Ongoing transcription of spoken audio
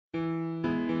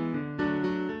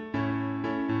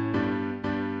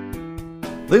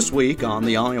This week on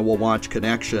the IowaWatch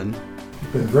Connection,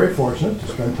 I've been very fortunate to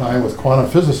spend time with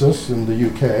quantum physicists in the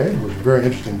UK, who was a very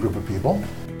interesting group of people.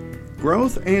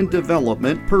 growth and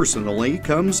development personally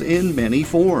comes in many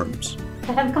forms.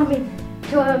 I have come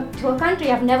to a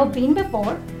country I've never been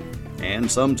before.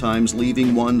 And sometimes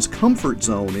leaving one's comfort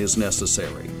zone is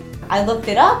necessary. I looked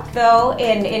it up though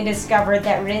and discovered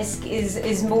that risk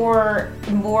is more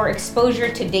exposure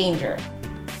to danger.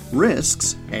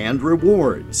 Risks and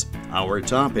rewards, our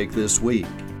topic this week.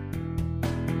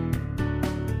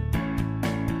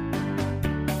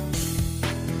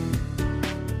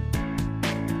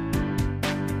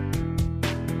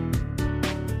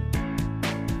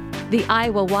 The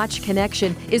IowaWatch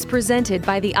Connection is presented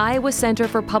by the Iowa Center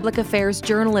for Public Affairs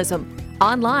Journalism,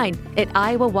 online at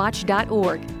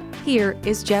iowawatch.org. Here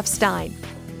is Jeff Stein.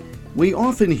 We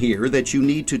often hear that you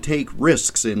need to take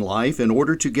risks in life in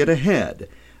order to get ahead,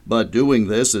 but doing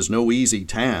this is no easy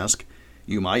task.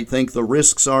 You might think the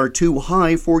risks are too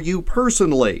high for you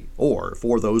personally, or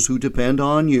for those who depend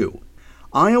on you.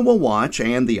 IowaWatch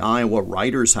and the Iowa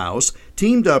Writers House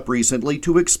teamed up recently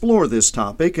to explore this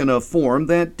topic in a form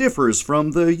that differs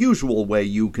from the usual way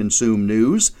you consume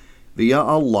news, via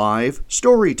a live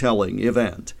storytelling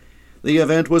event. The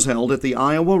event was held at the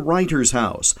Iowa Writers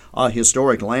House, a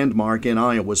historic landmark in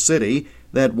Iowa City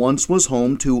that once was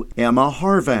home to Emma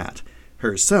Harvat,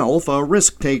 herself a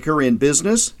risk-taker in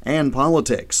business and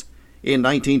politics. In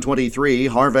 1923,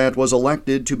 Harvat was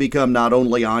elected to become not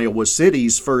only Iowa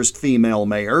City's first female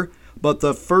mayor, but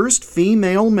the first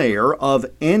female mayor of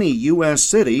any U.S.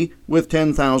 city with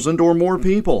 10,000 or more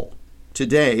people.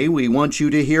 Today, we want you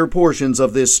to hear portions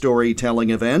of this storytelling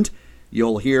event.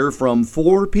 You'll hear from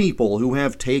 4 people who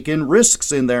have taken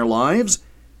risks in their lives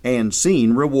and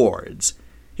seen rewards.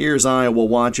 Here's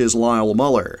IowaWatch's Lyle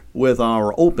Muller with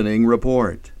our opening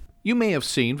report. You may have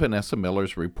seen Vanessa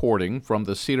Miller's reporting from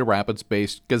the Cedar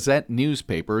Rapids-based Gazette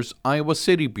newspaper's Iowa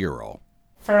City Bureau.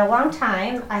 For a long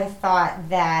time, I thought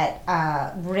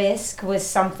that risk was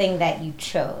something that you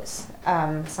chose,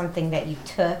 something that you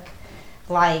took,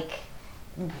 like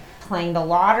playing the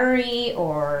lottery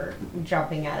or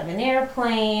jumping out of an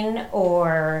airplane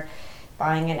or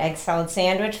buying an egg salad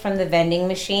sandwich from the vending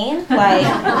machine. Like,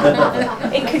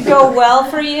 it could go well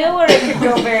for you or it could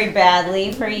go very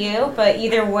badly for you, but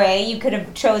either way, you could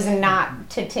have chosen not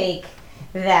to take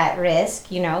that risk,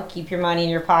 keep your money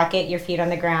in your pocket, your feet on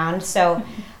the ground. So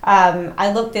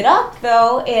I looked it up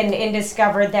though and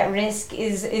discovered that risk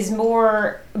is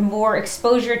more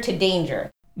exposure to danger.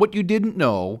 What you didn't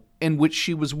know, and which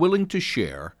she was willing to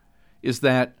share, is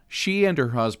that she and her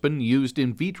husband used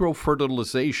in vitro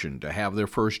fertilization to have their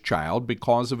first child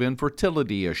because of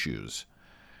infertility issues.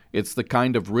 It's the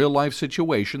kind of real-life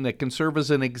situation that can serve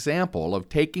as an example of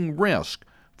taking risk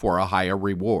for a higher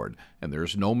reward, and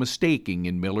there's no mistaking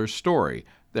in Miller's story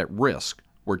that risks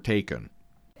were taken.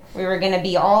 We were going to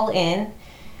be all in,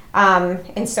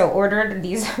 and so ordered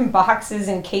these boxes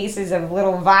and cases of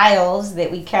little vials that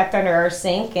we kept under our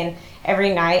sink, and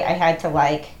every night I had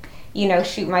to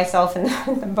shoot myself in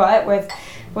the butt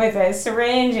with a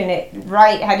syringe, and it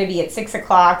had to be at 6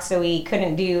 o'clock, so we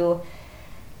couldn't do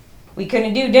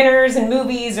dinners and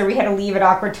movies, or we had to leave at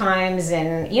awkward times.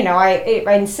 And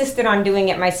I insisted on doing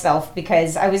it myself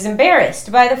because I was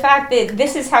embarrassed by the fact that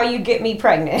this is how you get me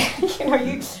pregnant.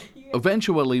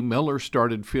 Eventually, Miller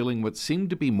started feeling what seemed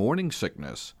to be morning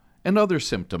sickness and other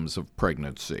symptoms of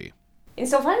pregnancy. And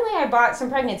so finally I bought some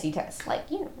pregnancy tests,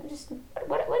 just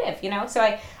what if,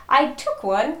 So I took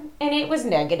one, and it was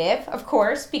negative, of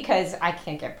course, because I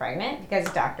can't get pregnant,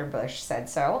 because Dr. Bush said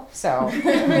so. So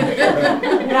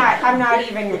I'm not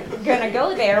even going to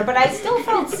go there, but I still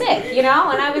felt sick, and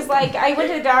I was like, I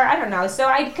went to the doctor, I don't know, so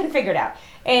I couldn't figure it out.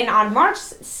 And on March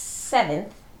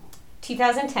 7th,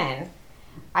 2010,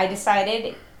 I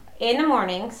decided in the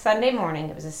morning, Sunday morning,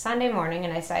 it was a Sunday morning,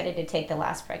 and I decided to take the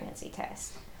last pregnancy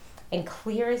test. And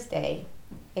clear as day,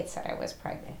 it said I was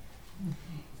pregnant.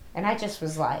 And I just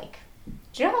was like,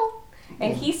 Joe.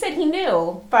 And he said he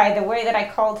knew by the way that I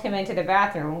called him into the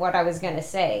bathroom what I was going to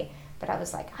say. But I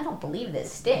was like, I don't believe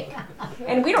this stick.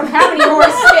 And we don't have any more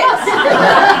sticks.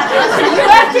 So you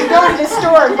have to go to the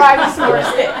store and buy me some more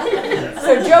sticks.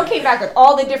 So Joe came back with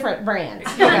all the different brands.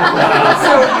 So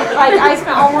I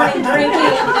spent all morning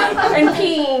drinking and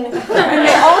peeing, and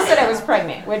they all said I was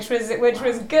pregnant, which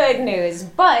was good news.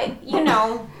 But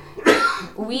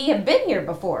we have been here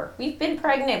before. We've been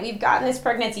pregnant. We've gotten this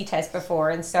pregnancy test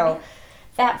before, and so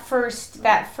that first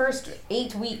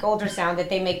 8-week ultrasound that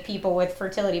they make people with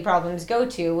fertility problems go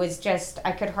to was just,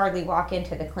 I could hardly walk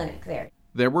into the clinic there.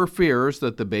 There were fears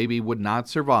that the baby would not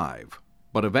survive,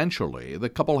 but eventually the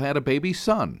couple had a baby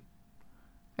son.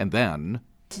 And then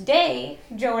Today,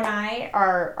 Joe and I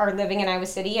are living in Iowa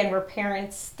City, and we're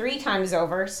parents 3 times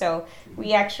over, so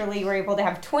we actually were able to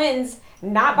have twins,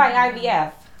 not by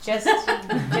IVF. Just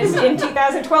in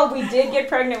 2012, we did get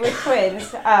pregnant with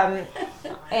twins, and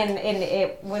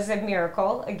it was a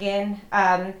miracle again.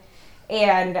 And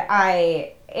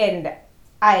I,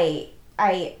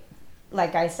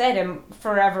 like I said, am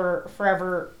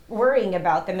forever worrying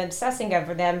about them, obsessing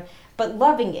over them, but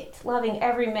loving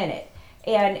every minute.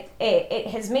 And it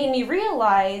has made me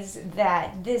realize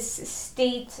that this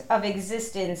state of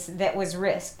existence that was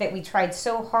risked, that we tried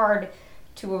so hard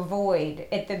to avoid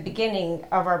at the beginning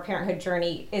of our parenthood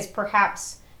journey, is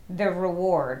perhaps the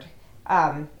reward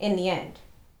in the end.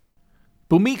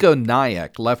 Bhumika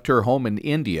Nayak left her home in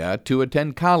India to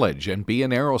attend college and be an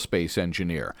aerospace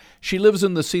engineer. She lives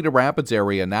in the Cedar Rapids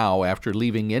area now after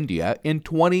leaving India in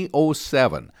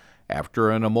 2007,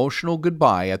 after an emotional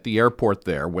goodbye at the airport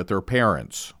there with her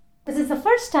parents. This is the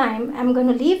first time I'm going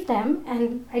to leave them,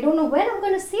 and I don't know when I'm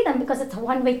going to see them because it's a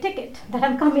one-way ticket that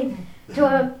I'm coming to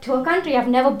a country I've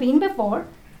never been before,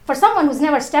 for someone who's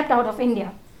never stepped out of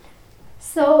India.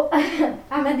 So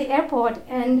I'm at the airport,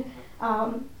 and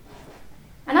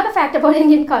another fact about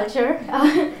Indian culture,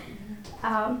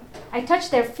 I touch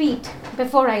their feet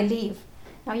before I leave.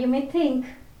 Now you may think,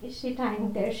 is she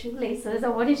tying their shoelaces,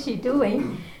 or what is she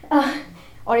doing?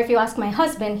 Or if you ask my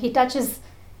husband, he touches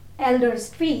elders'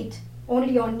 feet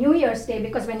only on New Year's Day,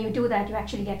 because when you do that, you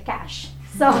actually get cash.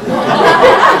 So, but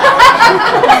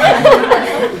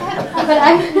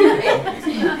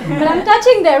I'm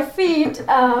touching their feet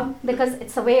because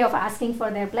it's a way of asking for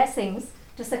their blessings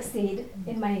to succeed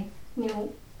in my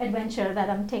new adventure that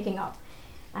I'm taking up.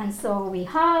 And so we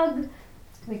hug,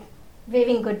 we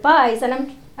waving goodbyes,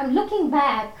 and I'm looking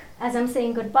back as I'm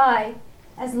saying goodbye,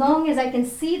 as long as I can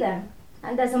see them.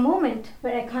 And there's a moment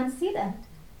where I can't see them.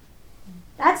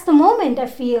 That's the moment I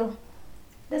feel,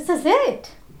 this is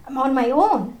it. I'm on my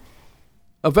own.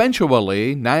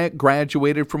 Eventually, Nayak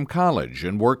graduated from college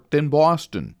and worked in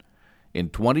Boston. In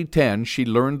 2010, she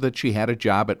learned that she had a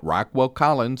job at Rockwell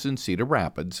Collins in Cedar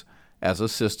Rapids as a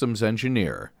systems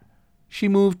engineer. She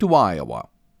moved to Iowa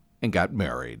and got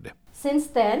married. Since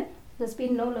then, there's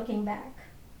been no looking back.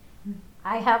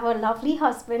 I have a lovely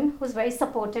husband who's very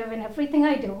supportive in everything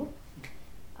I do.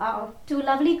 2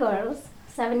 lovely girls,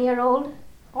 7-year-old,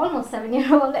 almost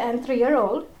 7-year-old, and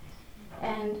 3-year-old.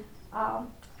 And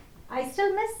I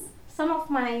still miss some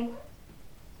of my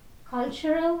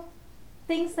cultural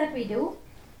things that we do.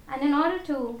 And in order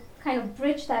to kind of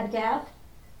bridge that gap,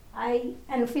 I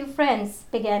and a few friends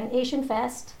began Asian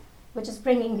Fest, which is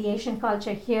bringing the Asian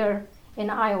culture here in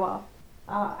Iowa.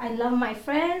 I love my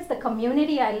friends, the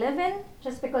community I live in,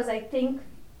 just because I think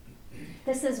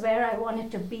this is where I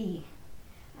wanted to be.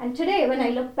 And today, when I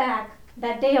look back,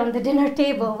 that day on the dinner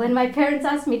table, when my parents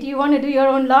asked me, do you want to do your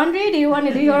own laundry? Do you want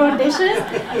to do your own dishes?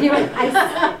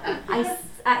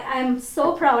 I'm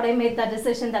so proud I made that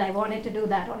decision that I wanted to do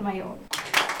that on my own.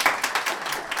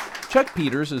 Chuck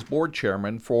Peters is board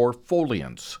chairman for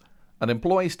Folience, an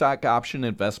employee stock option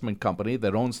investment company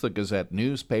that owns the Gazette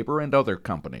newspaper and other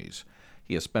companies.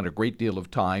 He has spent a great deal of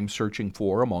time searching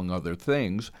for, among other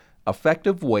things,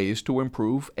 effective ways to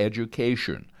improve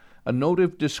education. A note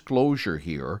of disclosure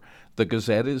here, the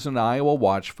Gazette is an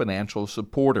IowaWatch financial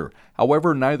supporter.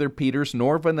 However, neither Peters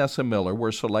nor Vanessa Miller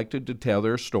were selected to tell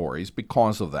their stories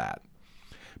because of that.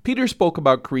 Peters spoke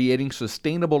about creating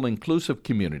sustainable, inclusive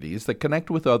communities that connect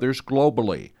with others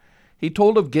globally. He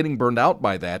told of getting burned out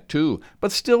by that too,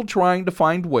 but still trying to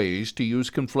find ways to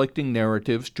use conflicting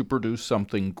narratives to produce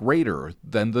something greater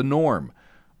than the norm,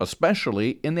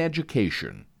 especially in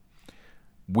education.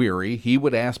 Weary, he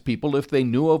would ask people if they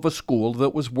knew of a school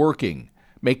that was working,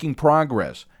 making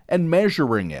progress, and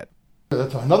measuring it.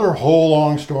 That's another whole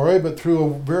long story, but through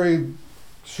a very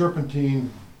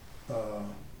serpentine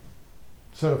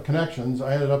set of connections,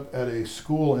 I ended up at a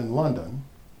school in London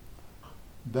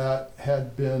that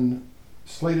had been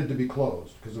slated to be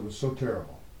closed because it was so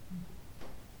terrible.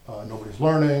 Nobody's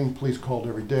learning, police called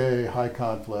every day, high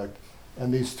conflict,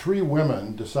 and these 3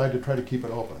 women decided to try to keep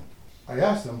it open. I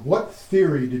asked them, what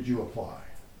theory did you apply?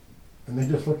 And they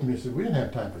just looked at me and said, we didn't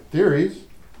have time for theories.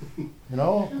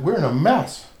 We're in a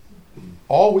mess.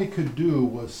 All we could do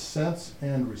was sense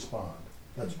and respond.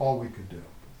 That's all we could do.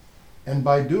 And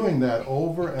by doing that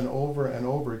over and over and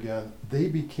over again, they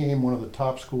became one of the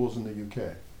top schools in the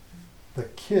UK. The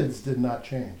kids did not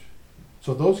change.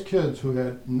 So those kids who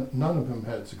had, none of them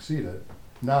had succeeded,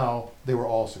 now they were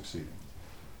all succeeding.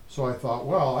 So I thought,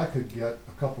 well, I could get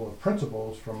a couple of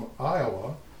principals from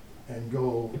Iowa and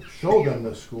go show them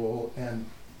this school and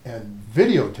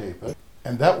videotape it,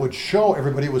 and that would show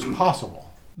everybody it was possible.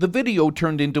 The video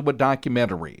turned into a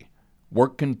documentary.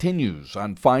 Work continues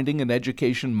on finding an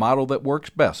education model that works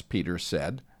best, Peter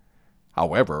said.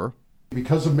 However,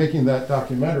 because of making that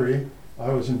documentary, I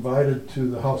was invited to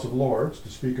the House of Lords to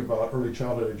speak about early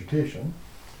childhood education.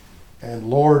 And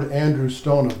Lord Andrew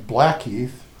Stone of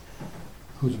Blackheath,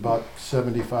 who's about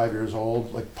 75 years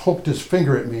old, poked his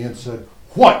finger at me and said,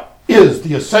 "What is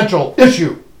the essential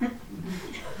issue?"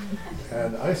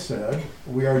 And I said,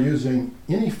 we are using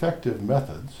ineffective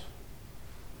methods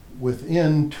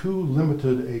within too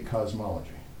limited a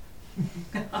cosmology.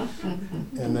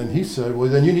 And then he said, well,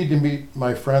 then you need to meet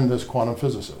my friend, this quantum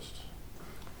physicist.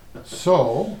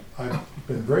 So I've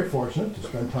been very fortunate to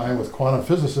spend time with quantum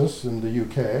physicists in the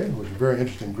UK, which is a very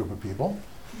interesting group of people.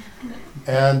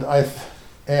 And as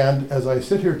I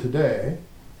sit here today,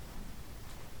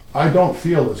 I don't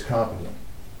feel as competent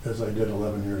as I did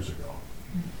 11 years ago.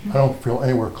 I don't feel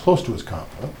anywhere close to as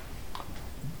confident,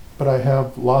 but I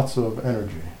have lots of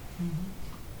energy,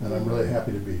 and I'm really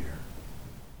happy to be here.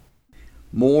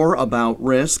 More about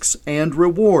risks and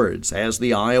rewards as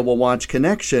the Iowa Watch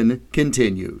Connection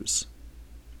continues.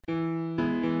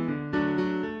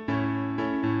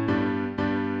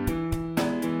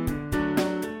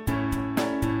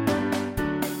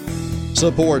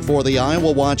 Support for the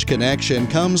Iowa Watch Connection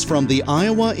comes from the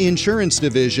Iowa Insurance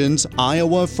Division's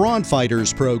Iowa Fraud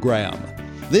Fighters program.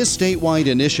 This statewide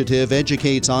initiative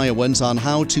educates Iowans on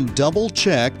how to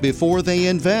double-check before they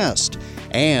invest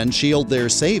and shield their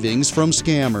savings from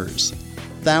scammers.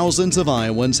 Thousands of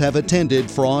Iowans have attended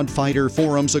fraud fighter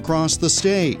forums across the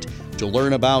state to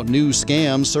learn about new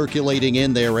scams circulating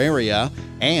in their area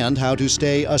and how to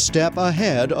stay a step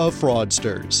ahead of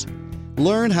fraudsters.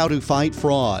 Learn how to fight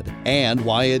fraud and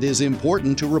why it is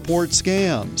important to report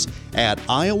scams at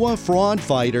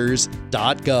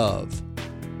iowafraudfighters.gov.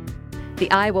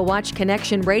 The Iowa Watch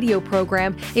Connection radio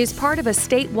program is part of a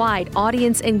statewide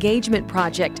audience engagement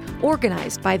project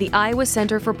organized by the Iowa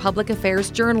Center for Public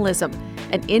Affairs Journalism,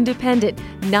 an independent,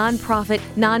 nonprofit,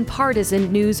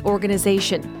 nonpartisan news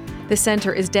organization. The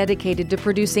center is dedicated to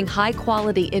producing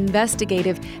high-quality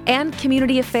investigative and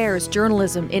community affairs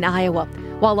journalism in Iowa,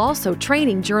 while also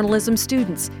training journalism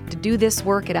students to do this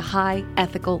work at a high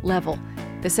ethical level.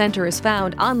 The center is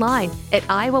found online at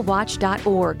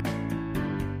iowawatch.org.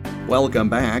 Welcome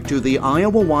back to the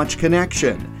Iowa Watch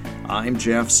Connection. I'm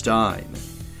Jeff Stein.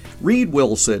 Reid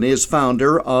Wilson is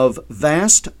founder of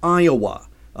Vast Iowa,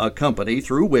 a company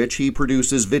through which he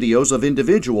produces videos of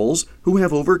individuals who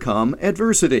have overcome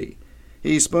adversity.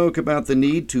 He spoke about the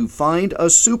need to find a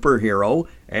superhero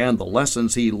and the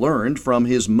lessons he learned from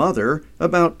his mother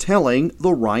about telling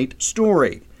the right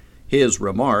story. His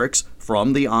remarks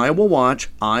from the Iowa Watch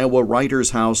Iowa Writers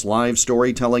House live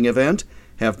storytelling event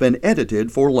have been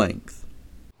edited for length.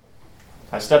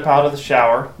 I step out of the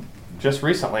shower just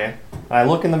recently, and I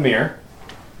look in the mirror,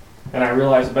 and I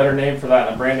realize a better name for that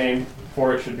and a brand name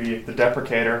for it should be the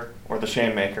deprecator or the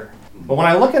shame maker. But when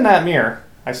I look in that mirror,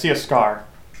 I see a scar,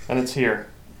 and it's here.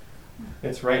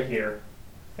 It's right here.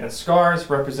 And scars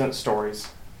represent stories.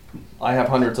 I have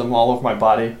hundreds of them all over my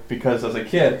body because as a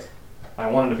kid, I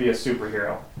wanted to be a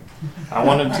superhero. I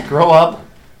wanted to grow up.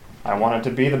 I wanted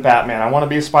to be the Batman. I want to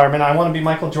be Spider-Man. I want to be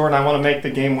Michael Jordan. I want to make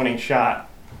the game-winning shot.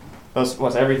 That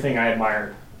was everything I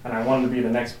admired. And I wanted to be the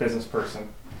next business person.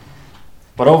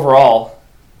 But overall,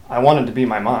 I wanted to be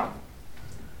my mom.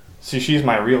 See, she's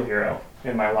my real hero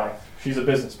in my life. She's a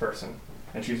business person.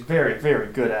 And she's very, very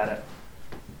good at it.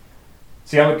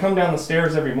 See, I would come down the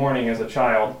stairs every morning as a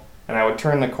child, and I would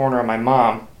turn the corner of my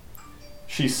mom.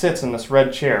 She sits in this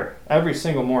red chair every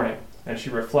single morning, and she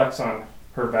reflects on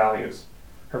her values.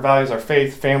 Her values are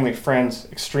faith, family, friends,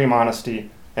 extreme honesty,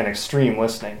 and extreme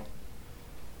listening.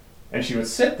 And she would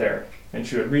sit there, and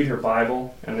she would read her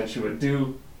Bible, and then she would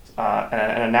do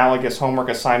an analogous homework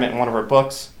assignment in one of her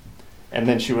books, and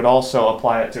then she would also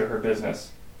apply it to her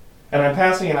business. And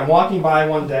I'm walking by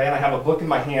one day, and I have a book in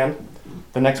my hand,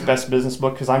 the next best business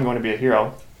book, because I'm going to be a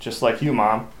hero, just like you,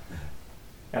 Mom.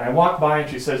 And I walk by, and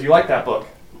she says, "You like that book?"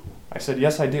 I said,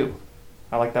 "Yes, I do.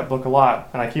 I like that book a lot."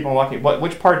 And I keep on walking.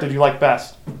 Which part did you like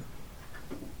best?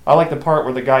 "I like the part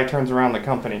where the guy turns around the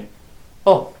company."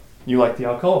 "Oh, you like the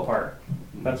Alcoa part.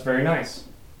 That's very nice."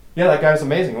 "Yeah, that guy was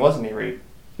amazing, wasn't he, Reid?"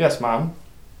 "Yes, Mom.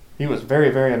 He was very,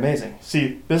 very amazing."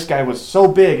 See, this guy was so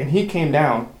big, and he came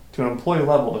down to an employee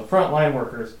level, the frontline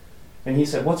workers, and he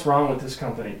said, "What's wrong with this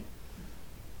company?"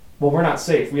 "Well, we're not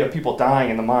safe. We have people dying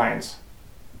in the mines.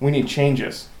 We need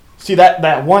changes." See,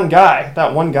 that one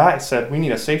guy said, "We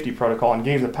need a safety protocol," and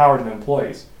gave the power to the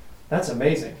employees. That's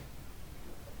amazing.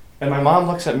 And my mom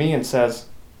looks at me and says,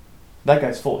 "That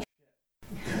guy's full of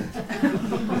shit."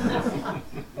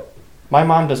 My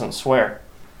mom doesn't swear.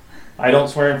 I don't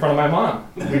swear in front of my mom.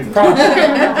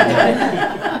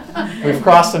 We've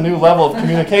crossed a new level of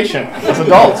communication as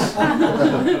adults.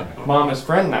 Mom is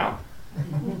friend now.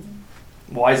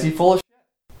 Why is he full of shit?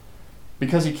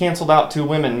 Because he canceled out 2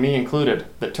 women, me included,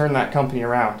 that turned that company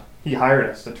around. He hired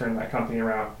us to turn that company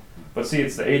around. But see,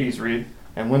 it's the 80s, Reid,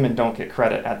 and women don't get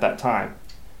credit at that time.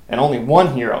 And only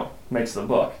one hero makes the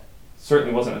book.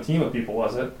 Certainly wasn't a team of people,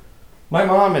 was it? My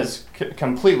mom is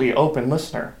completely open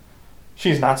listener.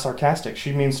 She's not sarcastic.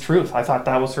 She means truth. I thought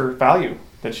that was her value,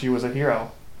 that she was a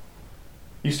hero.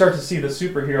 You start to see that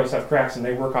superheroes have cracks and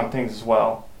they work on things as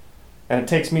well. And it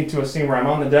takes me to a scene where I'm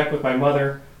on the deck with my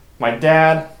mother. My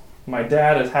dad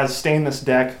has stained this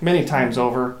deck many times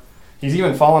over. He's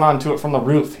even fallen onto it from the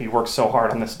roof. He works so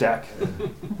hard on this deck.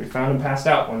 We found him passed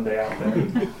out one day out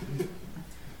there.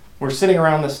 We're sitting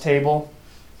around this table,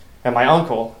 and my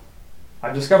uncle,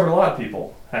 I've discovered a lot of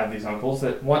people have these uncles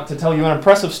that want to tell you an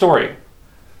impressive story.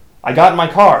 I got in my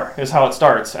car is how it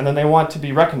starts, and then they want to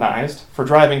be recognized for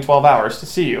driving 12 hours to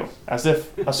see you, as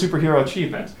if a superhero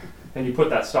achievement. And you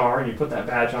put that star and you put that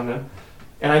badge on them.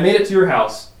 And I made it to your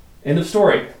house. End of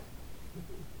story.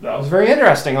 That was very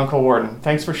interesting, Uncle Warden.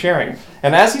 Thanks for sharing.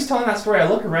 And as he's telling that story, I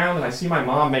look around and I see my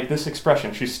mom make this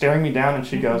expression. She's staring me down and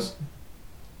she goes,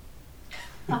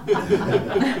 my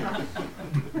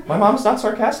mom's not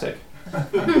sarcastic.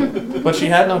 But she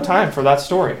had no time for that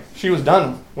story. She was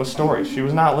done with stories. She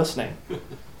was not listening.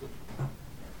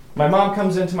 My mom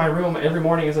comes into my room every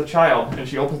morning as a child, and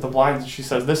she opens the blinds and she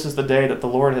says, this is the day that the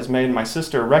Lord has made. My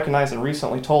sister recognized and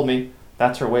recently told me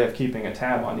that's her way of keeping a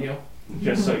tab on you,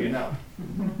 just so you know.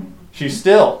 She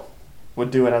still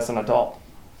would do it as an adult.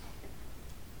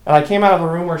 And I came out of the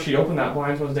room where she opened that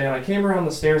blinds one day, and I came around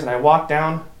the stairs and I walked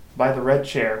down by the red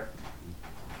chair.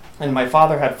 And my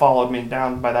father had followed me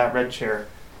down by that red chair,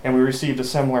 and we received a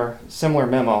similar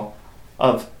memo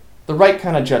of the right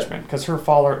kind of judgment, because her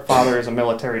father is a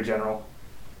military general,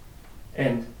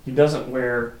 and he doesn't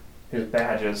wear his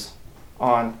badges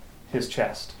on his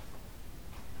chest.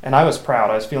 And I was proud.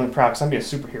 I was feeling proud because I'm being a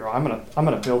superhero. I'm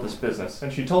gonna build this business.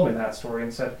 And she told me that story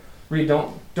and said, Reid,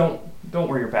 don't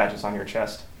wear your badges on your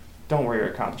chest. Don't wear your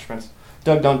accomplishments.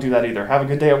 Doug, don't do that either. Have a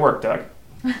good day at work, Doug.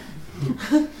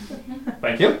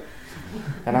 Thank you.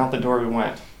 And out the door we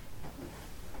went.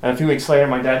 And a few weeks later,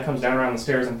 my dad comes down around the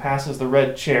stairs and passes the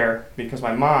red chair because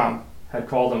my mom had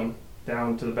called him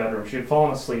down to the bedroom. She had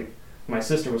fallen asleep. My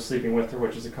sister was sleeping with her,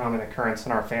 which is a common occurrence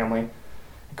in our family.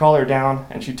 I called her down,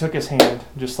 and she took his hand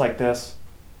just like this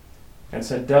and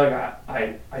said, Doug,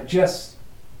 I just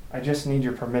need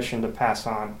your permission to pass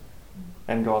on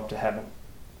and go up to heaven.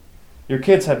 Your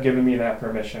kids have given me that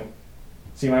permission.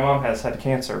 See, my mom has had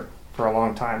cancer for a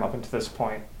long time up until this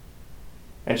point.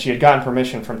 And she had gotten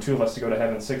permission from 2 of us to go to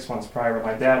heaven 6 months prior, but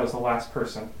my dad was the last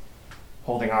person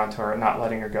holding on to her and not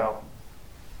letting her go.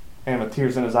 And with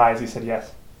tears in his eyes, he said,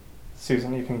 yes,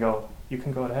 Susan, you can go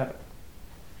to heaven.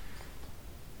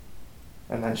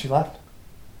 And then she left.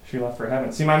 She left for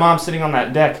heaven. See, my mom sitting on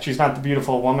that deck, she's not the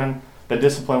beautiful woman, the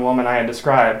disciplined woman I had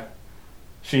described.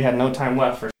 She had no time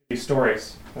left for these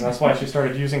stories. And that's why she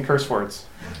started using curse words.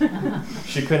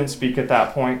 She couldn't speak at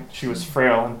that point. She was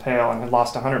frail and pale and had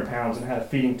lost 100 pounds and had a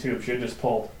feeding tube she had just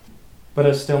pulled. But it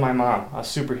was still my mom, a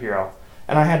superhero.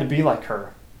 And I had to be like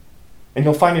her. And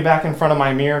you'll find me back in front of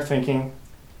my mirror thinking,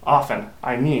 often,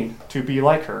 I need to be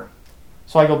like her.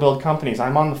 So I go build companies.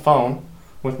 I'm on the phone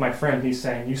with my friend. He's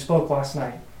saying, you spoke last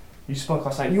night.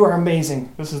 You are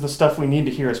amazing. This is the stuff we need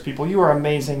to hear as people. You are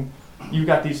amazing. You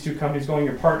got these 2 companies going.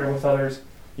 You're partnered with others.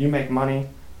 You make money.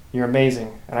 You're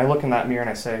amazing. And I look in that mirror and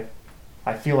I say,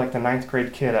 I feel like the 9th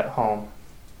grade kid at home,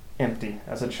 empty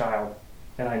as a child,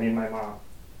 and I need my mom.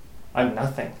 I'm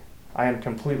nothing. I am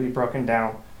completely broken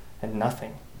down and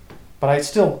nothing. But I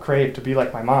still crave to be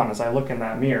like my mom as I look in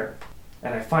that mirror.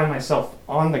 And I find myself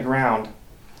on the ground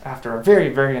after a very,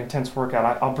 very intense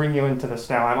workout. I'll bring you into this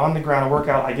now. I'm on the ground, a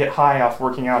workout. I get high off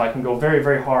working out. I can go very,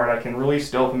 very hard. I can release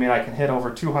dopamine. I can hit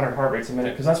over 200 heart rates a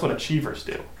minute because that's what achievers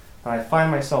do. And I find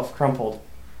myself crumpled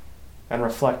and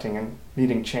reflecting and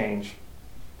needing change.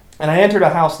 And I entered a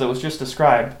house that was just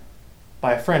described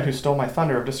by a friend who stole my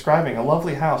thunder of describing a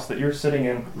lovely house that you're sitting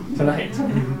in tonight.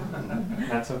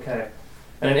 That's okay.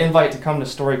 And an invite to come to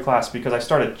story class because I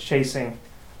started chasing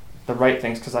the right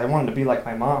things because I wanted to be like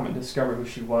my mom and discover who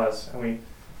she was. And we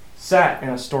sat in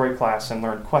a story class and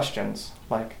learned questions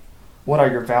like, what are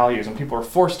your values? And people were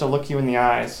forced to look you in the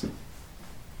eyes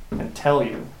and tell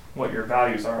you what your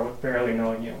values are with barely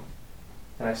knowing you.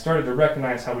 And I started to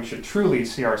recognize how we should truly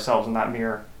see ourselves in that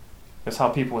mirror as how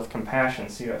people with compassion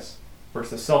see us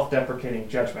versus self-deprecating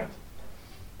judgment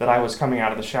that I was coming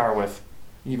out of the shower with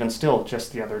even still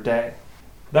just the other day.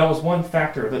 That was one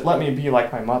factor that let me be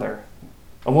like my mother.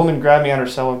 A woman grabbed me at her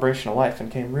celebration of life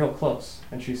and came real close,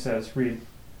 and she says, Reid,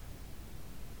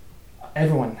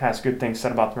 everyone has good things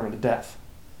said about them to death,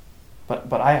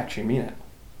 but I actually mean it.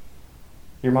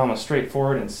 Your mom was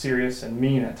straightforward and serious and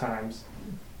mean at times,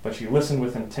 but she listened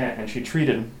with intent, and she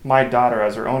treated my daughter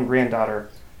as her own granddaughter,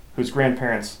 whose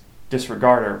grandparents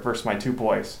disregard her versus my 2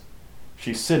 boys.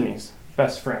 She's Sydney's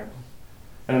best friend.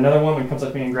 And another woman comes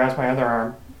up to me and grabs my other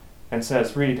arm and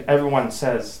says, Reid, everyone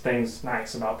says things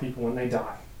nice about people when they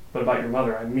die, but about your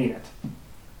mother, I mean it.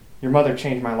 Your mother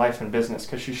changed my life and business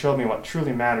because she showed me what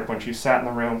truly mattered when she sat in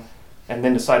the room and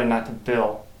then decided not to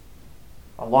bill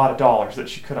a lot of dollars that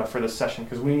she could have for this session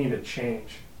because we needed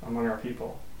change among our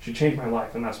people. She changed my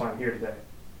life, and that's why I'm here today.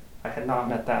 I had not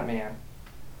met that man.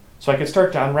 So I could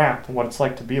start to unwrap what it's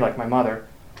like to be like my mother.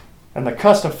 And the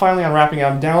cusp of finally unwrapping,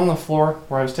 I'm down on the floor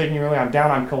where I was taking you earlier. I'm down,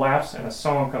 I'm collapsed, and a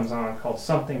song comes on called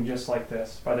Something Just Like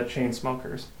This by the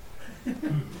Chainsmokers.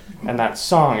 And that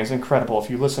song is incredible. If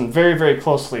you listen very, very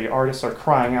closely, artists are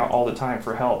crying out all the time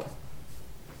for help.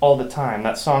 All the time.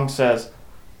 That song says,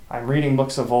 I'm reading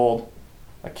books of old,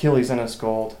 Achilles in his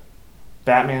gold,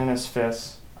 Batman in his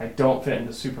fists, I don't fit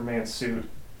into Superman's suit,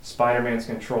 Spider-Man's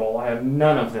control, I have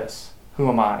none of this. Who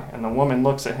am I? And the woman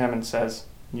looks at him and says,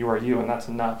 you are you, and that's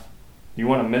enough. You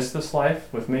want to miss this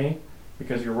life with me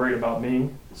because you're worried about me,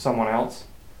 someone else?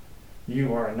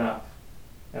 You are enough.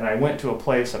 And I went to a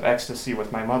place of ecstasy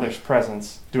with my mother's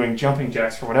presence, doing jumping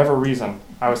jacks for whatever reason.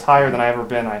 I was higher than I ever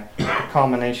been. The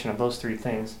combination of those 3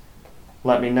 things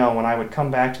let me know when I would come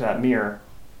back to that mirror,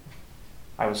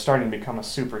 I was starting to become a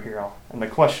superhero. And the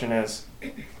question is,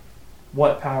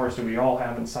 what powers do we all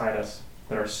have inside us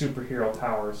that are superhero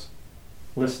powers?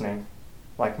 Listening,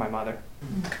 like my mother.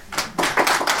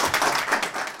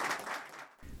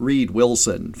 Reid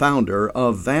Wilson, founder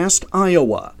of Vast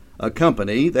Iowa, a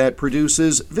company that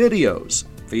produces videos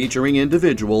featuring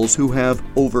individuals who have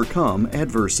overcome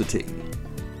adversity.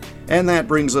 And that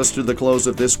brings us to the close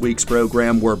of this week's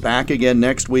program. We're back again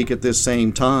next week at this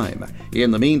same time.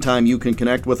 In the meantime, you can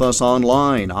connect with us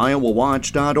online,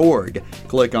 IowaWatch.org.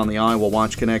 Click on the Iowa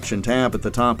Watch Connection tab at the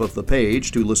top of the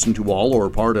page to listen to all or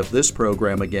part of this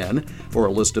program again, for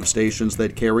a list of stations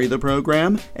that carry the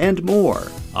program, and more.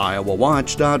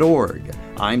 IowaWatch.org.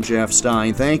 I'm Jeff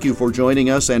Stein. Thank you for joining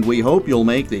us, and we hope you'll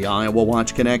make the Iowa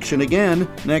Watch Connection again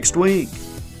next week.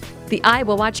 The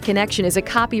Iowa Watch Connection is a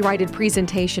copyrighted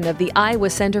presentation of the Iowa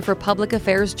Center for Public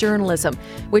Affairs Journalism,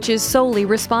 which is solely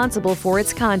responsible for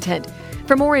its content.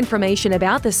 For more information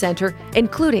about the center,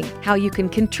 including how you can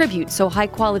contribute so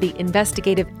high-quality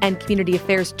investigative and community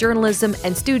affairs journalism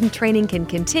and student training can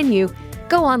continue,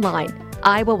 go online,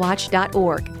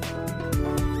 iowawatch.org.